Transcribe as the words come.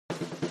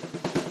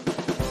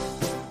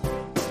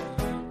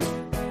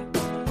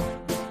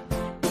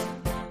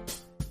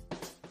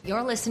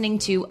You're listening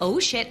to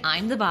Oh Shit,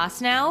 I'm the Boss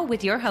Now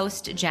with your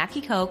host,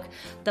 Jackie Koch,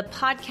 the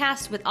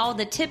podcast with all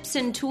the tips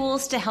and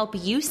tools to help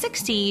you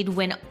succeed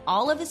when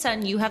all of a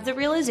sudden you have the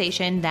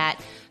realization that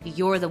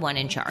you're the one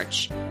in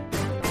charge.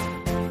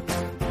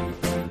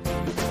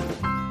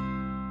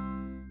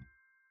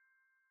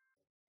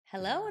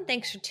 Hello, and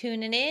thanks for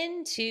tuning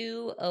in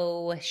to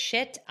Oh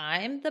Shit,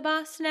 I'm the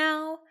Boss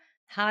Now.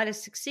 How to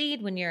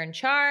succeed when you're in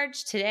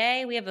charge.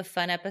 Today, we have a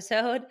fun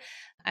episode.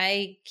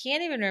 I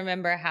can't even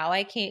remember how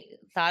I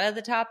thought of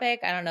the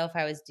topic. I don't know if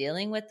I was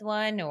dealing with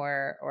one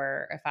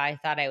or if I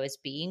thought I was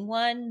being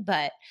one,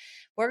 but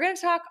we're going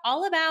to talk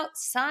all about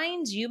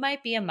signs you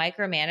might be a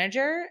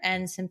micromanager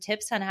and some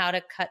tips on how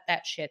to cut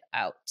that shit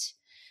out.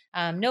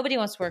 Nobody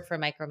wants to work for a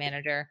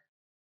micromanager.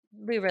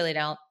 We really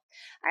don't.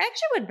 I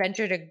actually would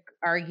venture to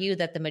argue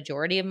that the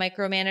majority of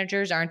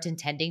micromanagers aren't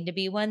intending to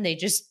be one. They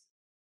just,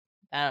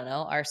 I don't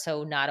know, are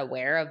so not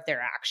aware of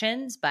their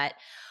actions. But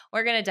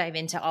we're going to dive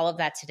into all of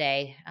that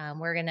today.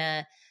 We're going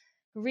to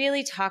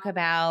really talk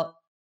about,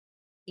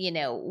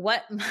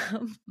 what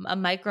a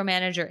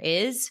micromanager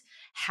is,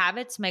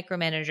 habits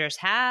micromanagers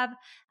have,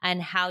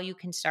 and how you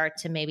can start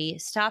to maybe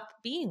stop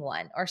being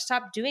one or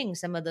stop doing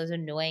some of those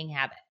annoying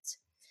habits.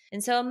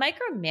 And so a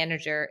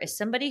micromanager is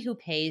somebody who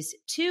pays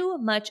too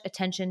much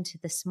attention to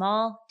the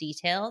small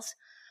details,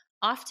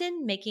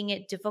 often making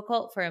it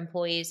difficult for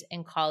employees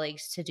and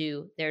colleagues to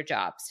do their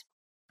jobs.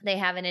 They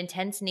have an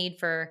intense need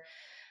for,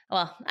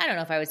 I don't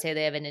know if I would say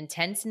they have an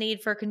intense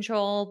need for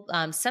control.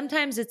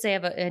 Sometimes they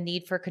have a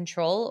need for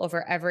control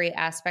over every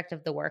aspect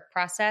of the work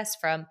process,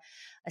 from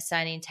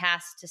assigning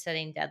tasks to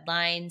setting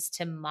deadlines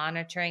to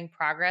monitoring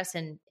progress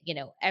in,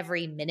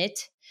 every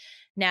minute.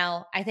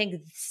 Now, I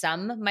think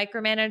some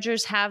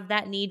micromanagers have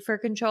that need for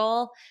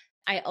control.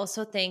 I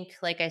also think,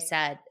 like I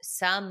said,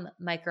 some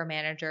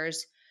micromanagers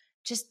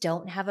just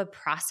don't have a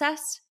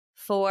process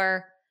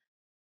for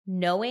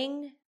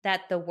knowing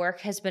that the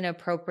work has been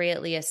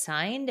appropriately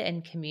assigned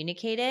and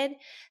communicated.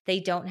 They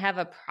don't have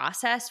a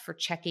process for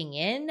checking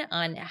in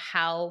on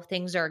how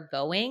things are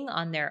going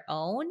on their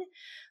own,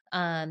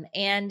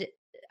 and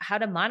how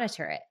to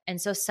monitor it.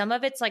 And so some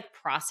of it's like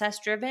process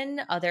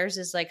driven, others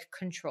is like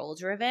control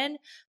driven,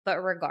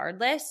 but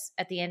regardless,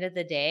 at the end of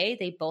the day,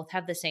 they both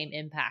have the same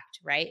impact,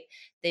 right?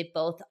 They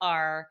both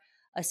are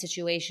a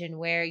situation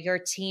where your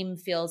team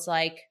feels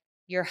like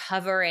you're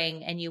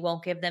hovering and you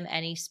won't give them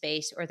any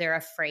space, or they're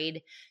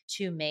afraid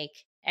to make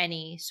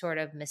any sort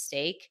of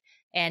mistake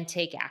and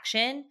take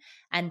action.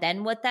 And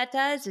then what that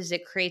does is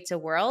it creates a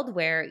world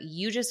where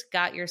you just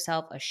got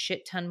yourself a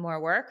shit ton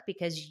more work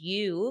because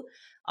you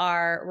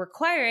are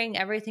requiring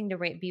everything to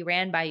be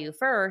ran by you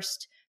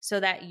first, so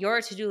that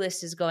your to-do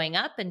list is going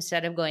up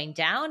instead of going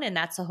down. And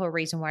that's the whole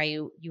reason why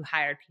you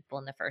hired people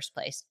in the first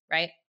place,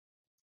 right?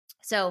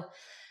 So,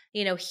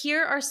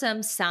 here are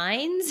some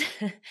signs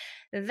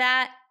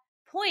that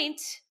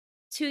point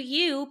to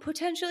you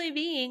potentially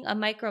being a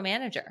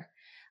micromanager.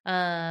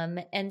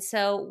 And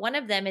so one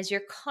of them is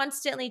you're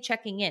constantly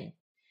checking in.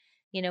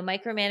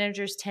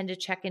 Micromanagers tend to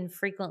check in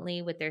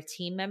frequently with their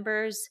team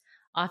members,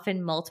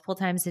 often multiple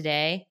times a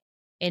day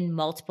in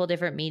multiple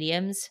different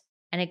mediums.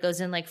 And it goes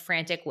in like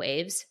frantic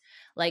waves.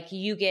 Like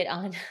you get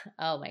on,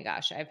 oh my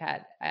gosh,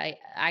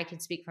 I can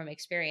speak from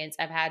experience.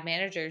 I've had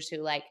managers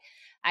who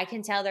I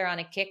can tell they're on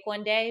a kick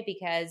one day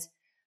because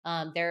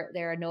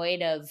they're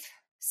annoyed of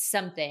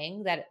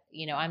something that,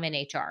 I'm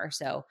in HR.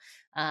 So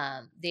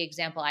the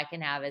example I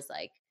can have is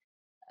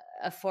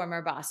a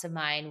former boss of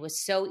mine was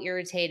so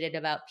irritated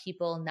about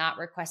people not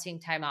requesting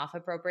time off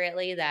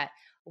appropriately that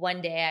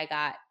one day I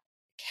got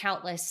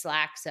countless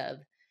slacks of,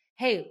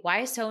 hey, why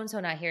is so-and-so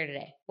not here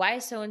today? Why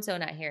is so-and-so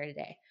not here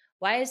today?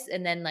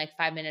 And then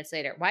 5 minutes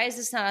later, why is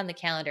this not on the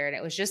calendar? And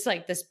it was just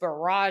this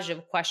barrage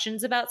of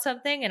questions about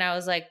something. And I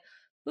was like,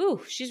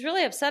 ooh, she's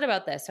really upset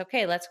about this.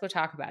 Okay, let's go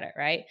talk about it,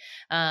 right?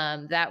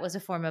 That was a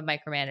form of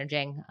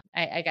micromanaging,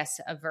 I guess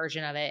a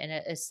version of it in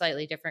a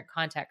slightly different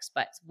context,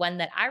 but one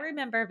that I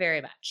remember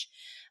very much.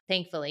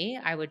 Thankfully,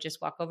 I would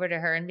just walk over to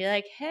her and be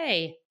like,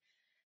 hey,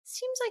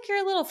 seems like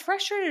you're a little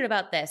frustrated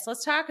about this.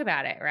 Let's talk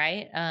about it,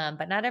 right?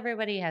 But not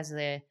everybody has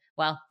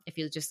if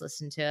you just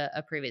listened to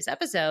a previous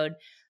episode,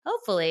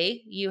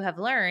 hopefully you have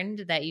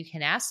learned that you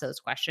can ask those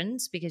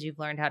questions because you've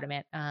learned how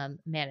to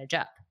manage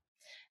up.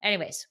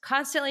 Anyways,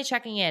 constantly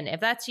checking in. If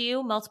that's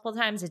you, multiple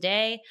times a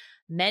day,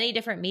 many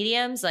different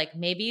mediums, like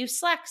maybe you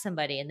Slack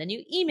somebody and then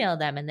you email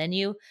them and then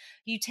you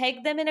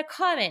tag them in a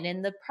comment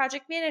in the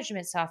project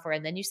management software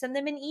and then you send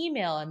them an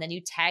email and then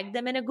you tag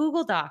them in a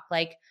Google Doc,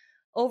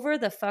 over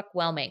the fuck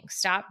whelming.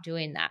 Stop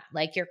doing that.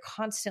 You're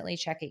constantly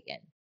checking in.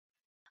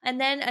 And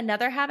then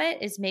another habit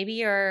is maybe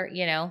you're,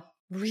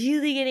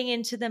 really getting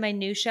into the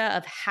minutia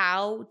of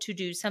how to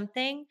do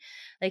something.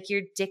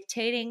 You're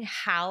dictating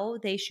how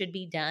they should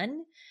be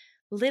done.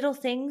 Little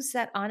things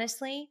that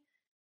honestly,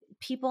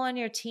 people on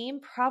your team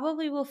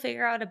probably will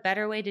figure out a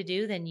better way to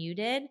do than you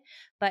did.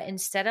 But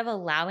instead of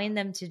allowing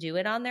them to do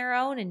it on their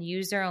own and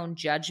use their own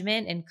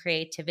judgment and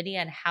creativity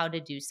on how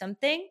to do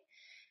something,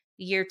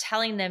 you're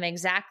telling them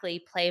exactly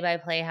play by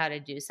play how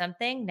to do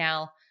something.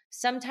 Now,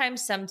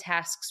 Sometimes some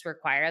tasks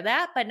require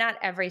that, but not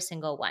every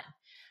single one.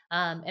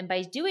 And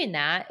by doing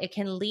that, it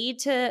can lead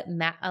to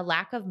a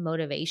lack of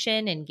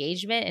motivation,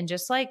 engagement, and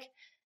just like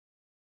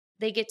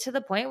they get to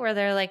the point where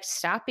they're like,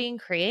 stop being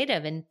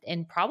creative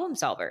and problem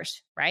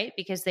solvers, right?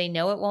 Because they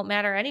know it won't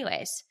matter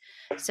anyways.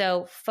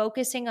 So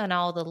focusing on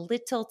all the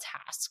little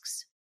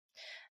tasks.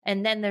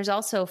 And then there's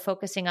also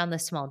focusing on the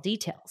small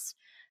details.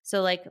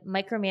 So like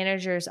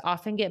micromanagers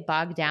often get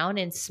bogged down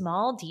in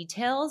small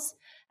details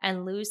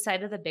and lose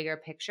sight of the bigger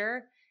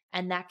picture.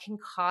 And that can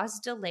cause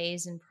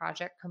delays in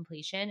project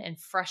completion and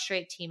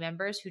frustrate team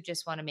members who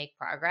just want to make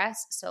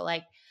progress. So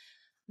like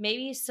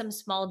maybe some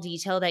small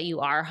detail that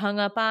you are hung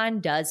up on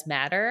does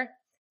matter,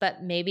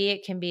 but maybe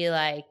it can be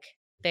like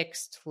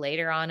fixed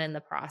later on in the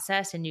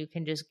process and you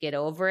can just get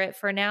over it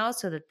for now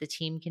so that the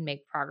team can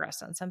make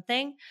progress on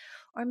something.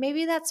 Or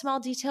maybe that small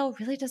detail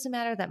really doesn't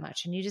matter that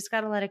much and you just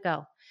got to let it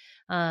go.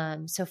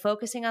 So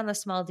focusing on the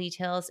small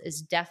details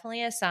is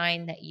definitely a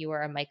sign that you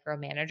are a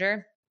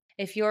micromanager.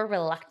 If you're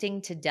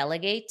reluctant to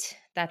delegate,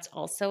 that's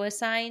also a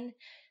sign.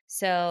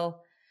 So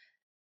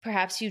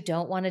perhaps you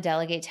don't want to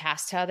delegate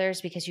tasks to others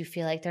because you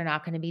feel like they're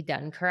not going to be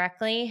done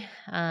correctly.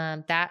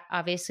 That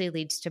obviously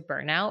leads to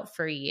burnout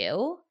for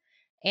you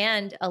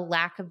and a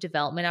lack of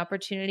development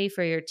opportunity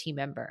for your team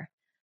member.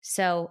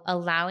 So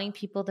allowing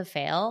people to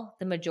fail,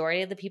 the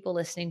majority of the people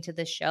listening to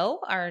the show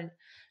are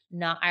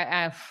not,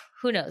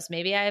 who knows,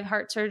 maybe I have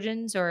heart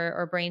surgeons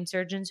or brain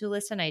surgeons who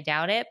listen. I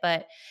doubt it,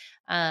 but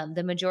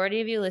the majority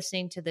of you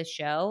listening to the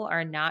show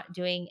are not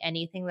doing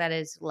anything that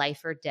is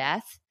life or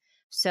death.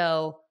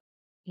 So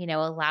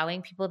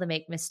allowing people to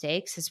make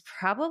mistakes is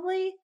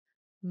probably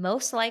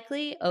most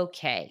likely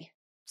okay.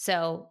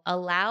 So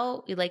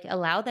allow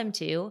them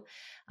to.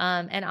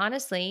 And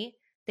honestly,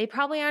 they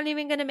probably aren't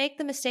even going to make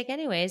the mistake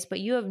anyways, but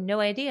you have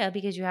no idea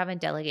because you haven't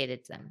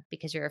delegated to them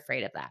because you're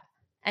afraid of that.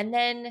 And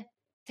then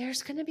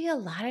there's going to be a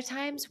lot of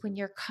times when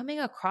you're coming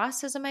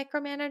across as a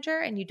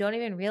micromanager and you don't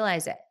even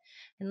realize it.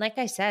 And like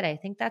I said, I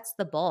think that's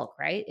the bulk,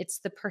 right? It's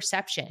the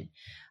perception.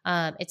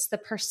 It's the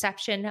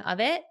perception of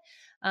it.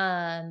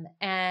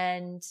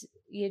 And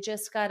you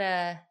just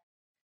gotta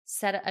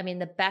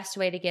the best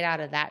way to get out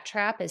of that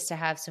trap is to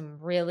have some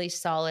really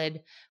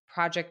solid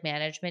project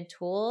management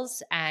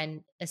tools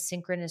and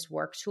asynchronous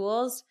work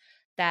tools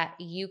that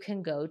you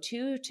can go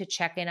to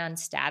check in on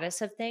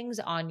status of things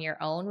on your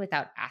own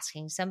without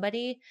asking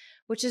somebody,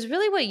 which is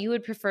really what you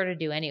would prefer to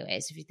do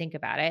anyways. If you think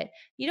about it,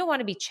 you don't want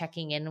to be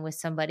checking in with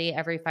somebody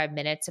every 5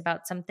 minutes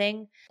about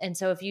something. And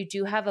so if you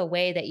do have a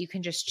way that you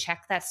can just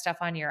check that stuff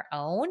on your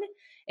own,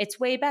 it's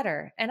way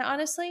better. And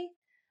honestly,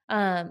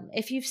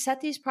 if you've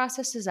set these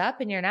processes up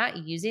and you're not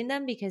using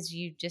them because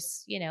you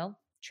just,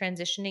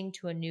 transitioning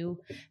to a new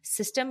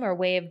system or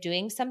way of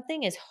doing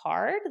something is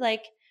hard,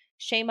 like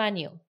shame on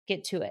you.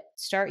 Get to it.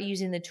 Start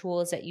using the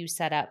tools that you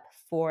set up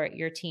for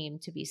your team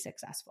to be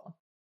successful.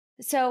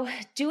 So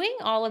doing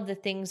all of the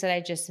things that I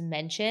just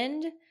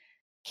mentioned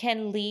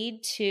can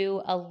lead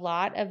to a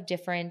lot of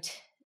different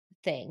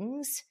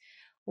things,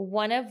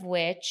 one of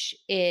which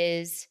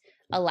is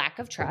a lack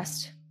of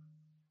trust.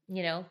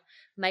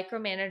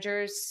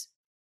 Micromanagers,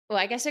 well,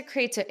 I guess it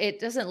creates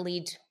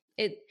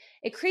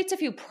it creates a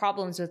few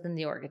problems within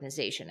the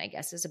organization, I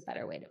guess is a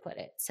better way to put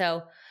it.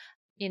 So,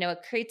 it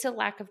creates a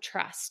lack of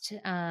trust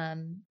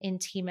in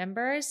team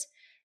members,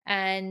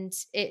 and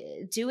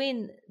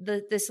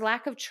this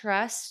lack of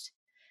trust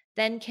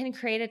then can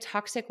create a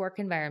toxic work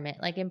environment.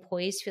 Like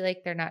employees feel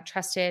like they're not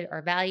trusted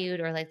or valued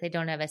or like they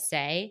don't have a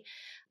say.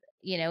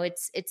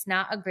 It's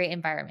not a great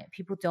environment.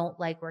 People don't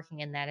like working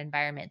in that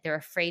environment. They're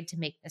afraid to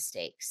make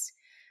mistakes.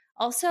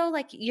 Also,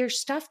 like your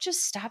stuff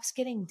just stops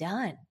getting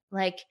done.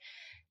 Like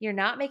you're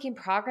not making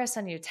progress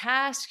on your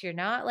task. You're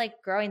not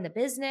like growing the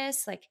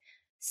business. Like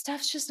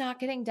stuff's just not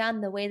getting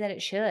done the way that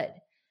it should.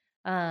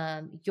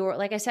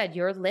 Like I said,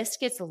 your list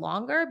gets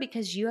longer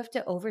because you have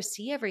to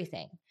oversee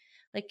everything.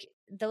 Like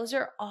those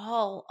are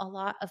all a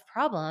lot of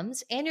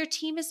problems, and your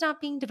team is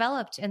not being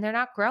developed and they're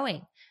not growing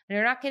and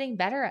they're not getting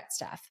better at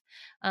stuff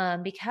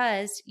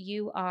because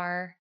you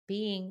are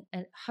being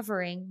a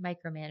hovering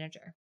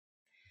micromanager.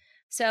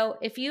 So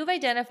if you've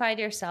identified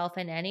yourself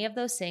in any of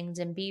those things,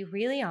 and be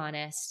really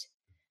honest,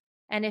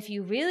 and if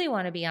you really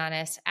want to be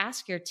honest,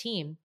 ask your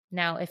team.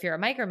 Now, if you're a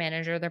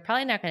micromanager, they're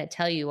probably not going to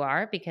tell you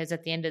are, because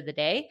at the end of the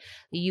day,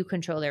 you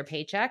control their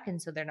paycheck.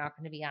 And so they're not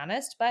going to be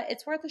honest, but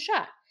it's worth a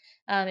shot.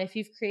 If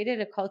you've created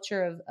a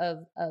culture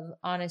of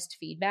honest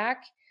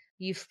feedback,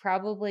 you've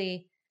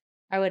probably,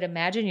 I would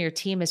imagine your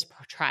team has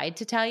tried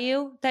to tell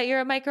you that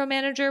you're a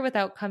micromanager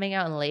without coming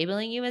out and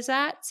labeling you as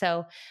that.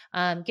 So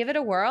give it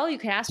a whirl. You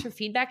can ask for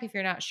feedback if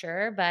you're not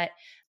sure, but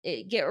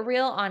get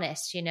real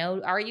honest.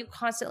 Are you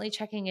constantly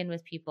checking in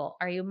with people?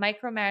 Are you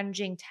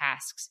micromanaging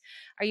tasks?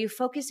 Are you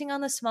focusing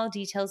on the small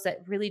details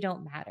that really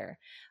don't matter?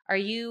 Are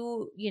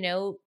you,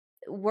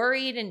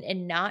 worried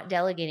and not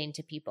delegating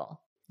to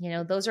people?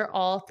 Those are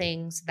all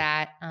things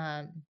that,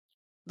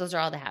 those are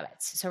all the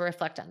habits. So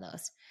reflect on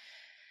those.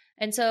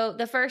 And so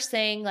the first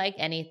thing, like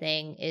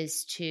anything,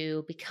 is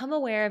to become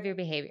aware of your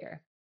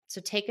behavior. So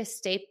take a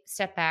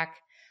step back,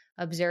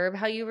 Observe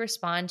how you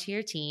respond to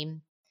your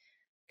team.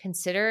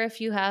 Consider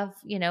if you have,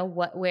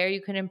 where you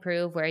can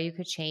improve, where you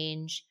could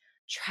change.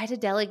 Try to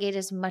delegate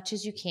as much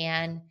as you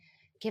can.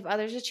 Give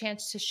others a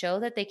chance to show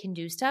that they can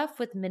do stuff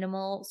with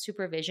minimal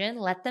supervision.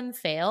 Let them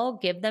fail,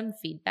 give them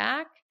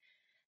feedback,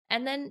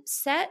 and then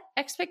set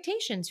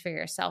expectations for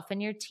yourself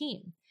and your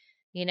team.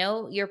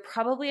 You're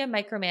probably a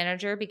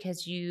micromanager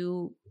because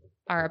you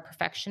are a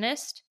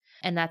perfectionist,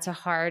 and that's a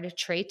hard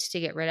trait to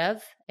get rid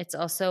of. It's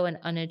also an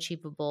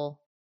unachievable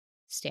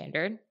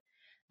standard,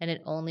 and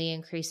it only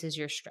increases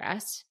your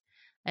stress.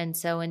 And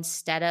so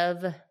instead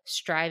of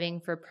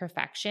striving for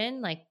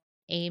perfection, like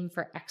aim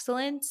for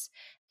excellence,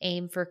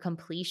 aim for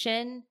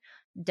completion.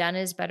 Done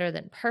is better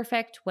than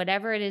perfect.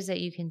 Whatever it is that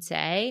you can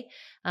say,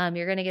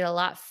 you're going to get a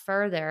lot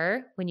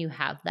further when you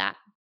have that.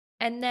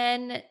 And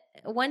then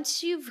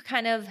once you've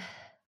kind of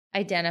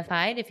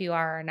identified if you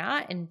are or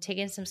not and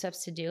taken some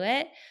steps to do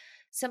it,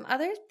 some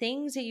other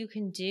things that you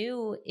can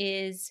do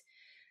is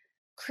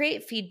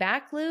create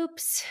feedback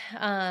loops,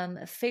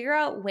 figure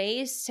out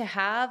ways to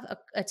have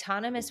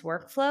autonomous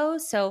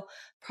workflows. So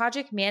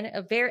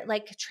a very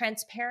like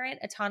transparent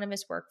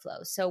autonomous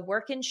workflows. So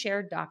work in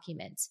shared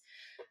documents.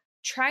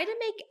 Try to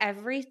make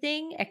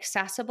everything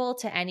accessible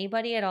to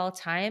anybody at all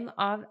time.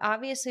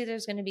 Obviously,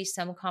 there's going to be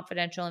some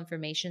confidential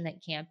information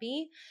that can't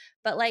be,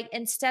 but like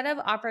instead of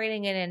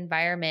operating in an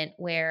environment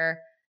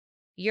where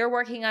you're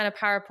working on a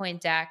PowerPoint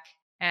deck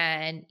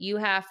and you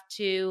have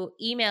to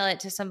email it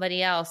to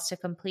somebody else to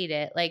complete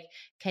it, like,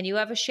 can you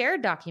have a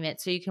shared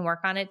document so you can work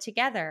on it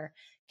together?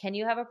 Can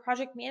you have a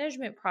project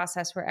management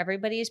process where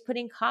everybody is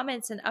putting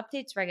comments and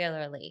updates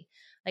regularly?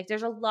 Like,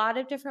 there's a lot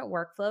of different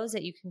workflows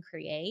that you can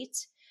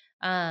create.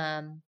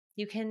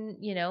 You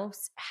can,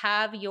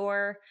 have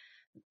your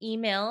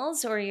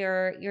emails or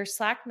your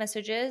Slack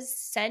messages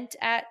sent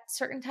at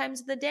certain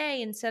times of the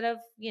day instead of,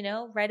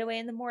 right away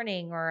in the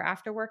morning or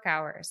after work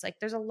hours. Like,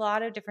 there's a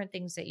lot of different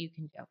things that you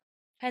can do.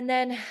 And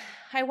then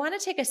I want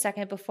to take a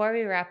second before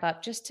we wrap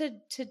up just to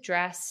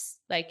address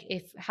like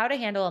how to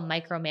handle a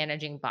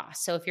micromanaging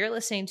boss. So if you're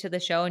listening to the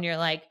show and you're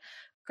like,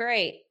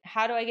 great,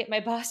 how do I get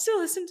my boss to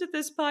listen to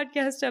this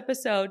podcast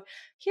episode?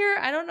 Here,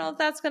 I don't know if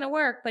that's going to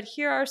work, but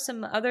here are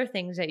some other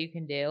things that you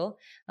can do,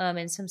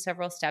 and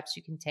several steps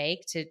you can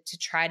take to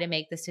try to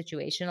make the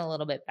situation a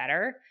little bit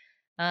better.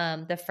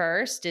 The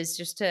first is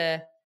just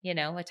to,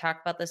 I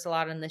talk about this a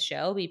lot on the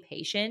show, be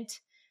patient,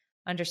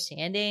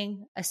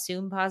 understanding,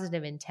 assume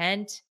positive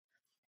intent,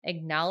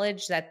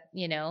 acknowledge that,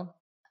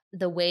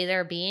 the way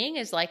they're being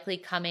is likely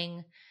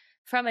coming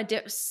from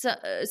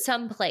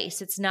some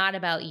place. It's not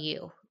about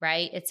you,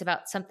 right? It's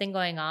about something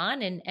going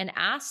on, and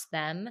ask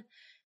them,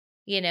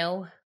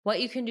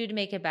 what you can do to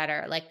make it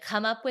better. Like,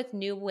 come up with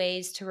new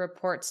ways to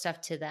report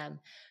stuff to them.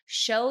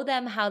 Show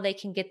them how they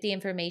can get the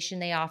information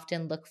they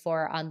often look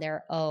for on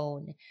their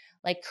own.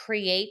 Like,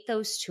 create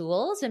those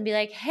tools and be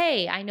like,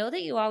 hey, I know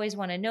that you always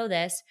want to know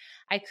this.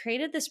 I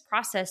created this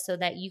process so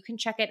that you can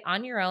check it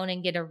on your own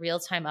and get a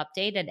real-time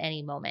update at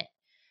any moment.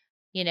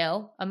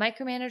 A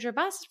micromanager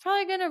boss is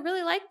probably going to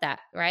really like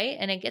that, right?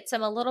 And it gets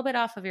them a little bit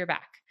off of your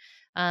back.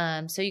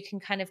 So you can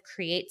kind of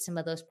create some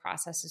of those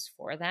processes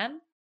for them.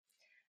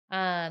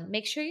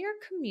 Make sure you're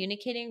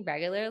communicating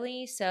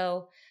regularly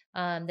so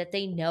that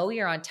they know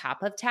you're on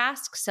top of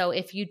tasks. So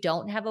if you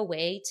don't have a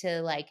way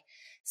to like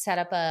set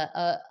up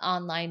a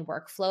online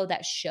workflow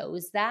that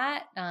shows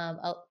that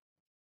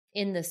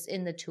in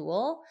the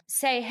tool,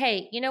 say,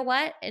 hey, you know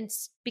what?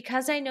 It's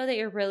because I know that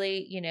you're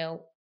really,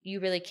 you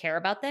really care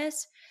about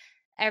this.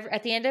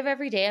 At the end of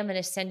every day, I'm going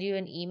to send you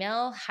an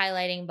email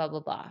highlighting blah, blah,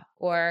 blah.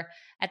 Or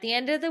at the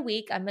end of the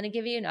week, I'm going to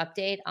give you an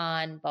update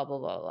on blah, blah,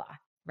 blah, blah.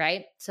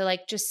 Right? So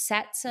like just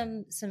set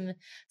some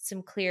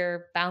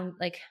clear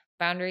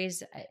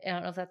boundaries. I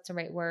don't know if that's the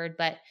right word,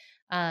 but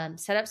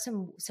set up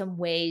some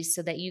ways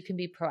so that you can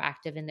be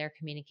proactive in their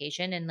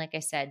communication. And like I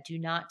said, do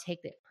not take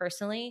it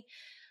personally.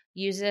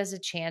 Use it as a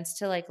chance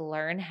to like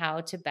learn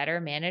how to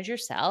better manage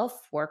yourself,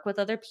 work with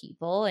other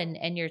people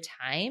and your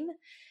time.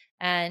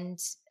 And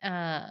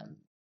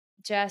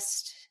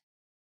just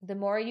the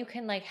more you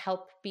can like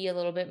help be a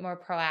little bit more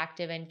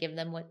proactive and give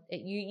them what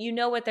you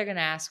know what they're going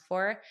to ask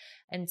for.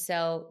 And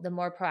so the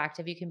more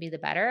proactive you can be, the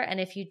better.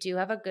 And if you do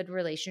have a good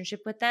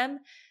relationship with them,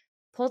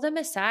 pull them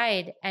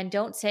aside and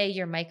don't say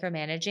you're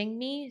micromanaging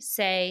me.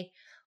 Say,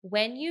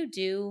 when you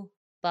do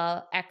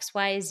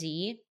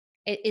XYZ,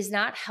 it is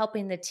not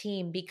helping the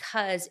team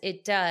because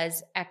it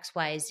does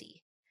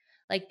XYZ.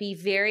 Like, be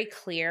very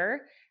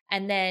clear,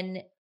 and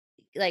then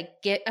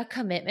like get a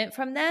commitment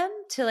from them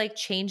to like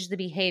change the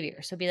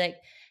behavior. So be like,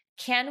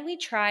 can we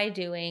try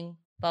doing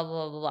blah,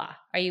 blah, blah, blah?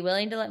 Are you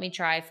willing to let me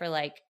try for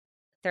like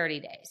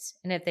 30 days?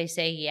 And if they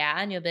say yeah,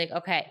 and you'll be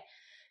like, okay,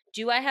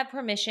 do I have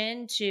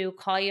permission to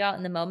call you out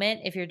in the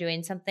moment if you're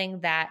doing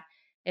something that,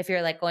 if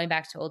you're like going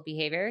back to old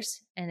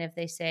behaviors? And if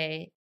they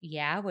say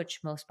yeah, which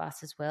most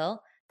bosses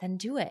will, then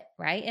do it,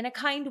 right? In a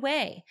kind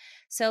way.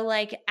 So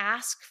like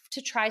ask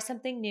to try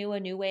something new, a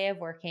new way of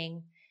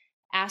working.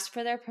 Ask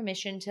for their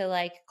permission to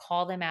like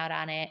call them out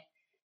on it.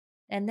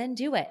 and then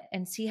do it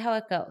and see how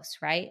it goes,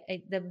 right?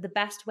 The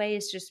best way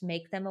is just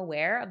make them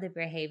aware of the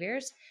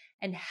behaviors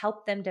and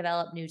help them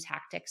develop new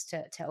tactics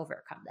to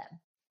overcome them.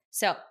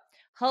 So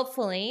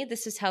hopefully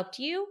this has helped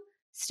you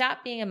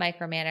stop being a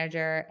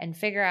micromanager and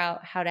figure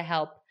out how to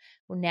help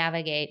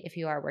navigate if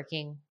you are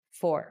working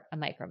for a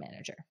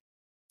micromanager.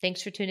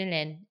 Thanks for tuning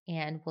in,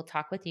 and we'll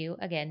talk with you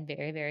again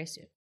very, very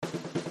soon.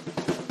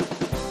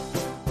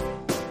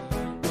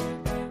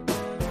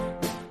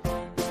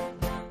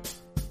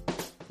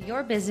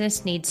 Your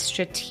business needs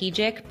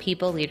strategic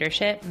people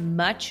leadership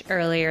much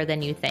earlier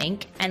than you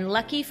think. And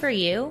lucky for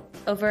you,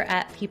 over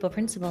at People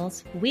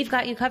Principles, we've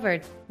got you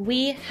covered.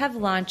 We have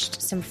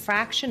launched some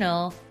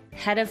fractional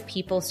head of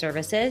people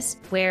services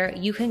where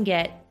you can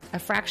get a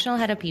fractional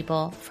head of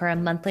people for a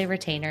monthly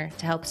retainer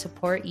to help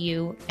support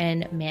you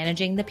in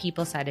managing the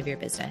people side of your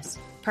business.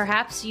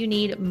 Perhaps you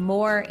need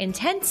more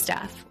intense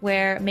stuff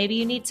where maybe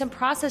you need some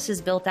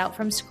processes built out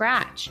from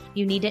scratch.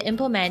 You need to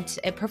implement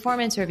a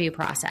performance review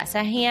process,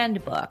 a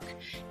handbook,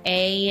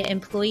 a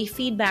employee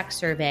feedback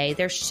survey.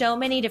 There's so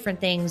many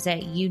different things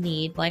that you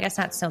need. Well, I guess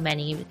not so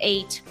many,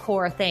 8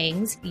 core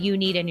things you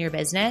need in your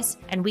business,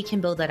 and we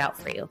can build that out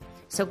for you.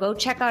 So go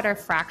check out our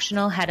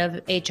fractional head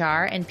of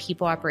HR and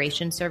people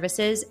operations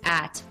services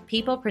at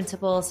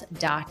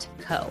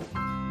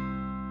peopleprinciples.co.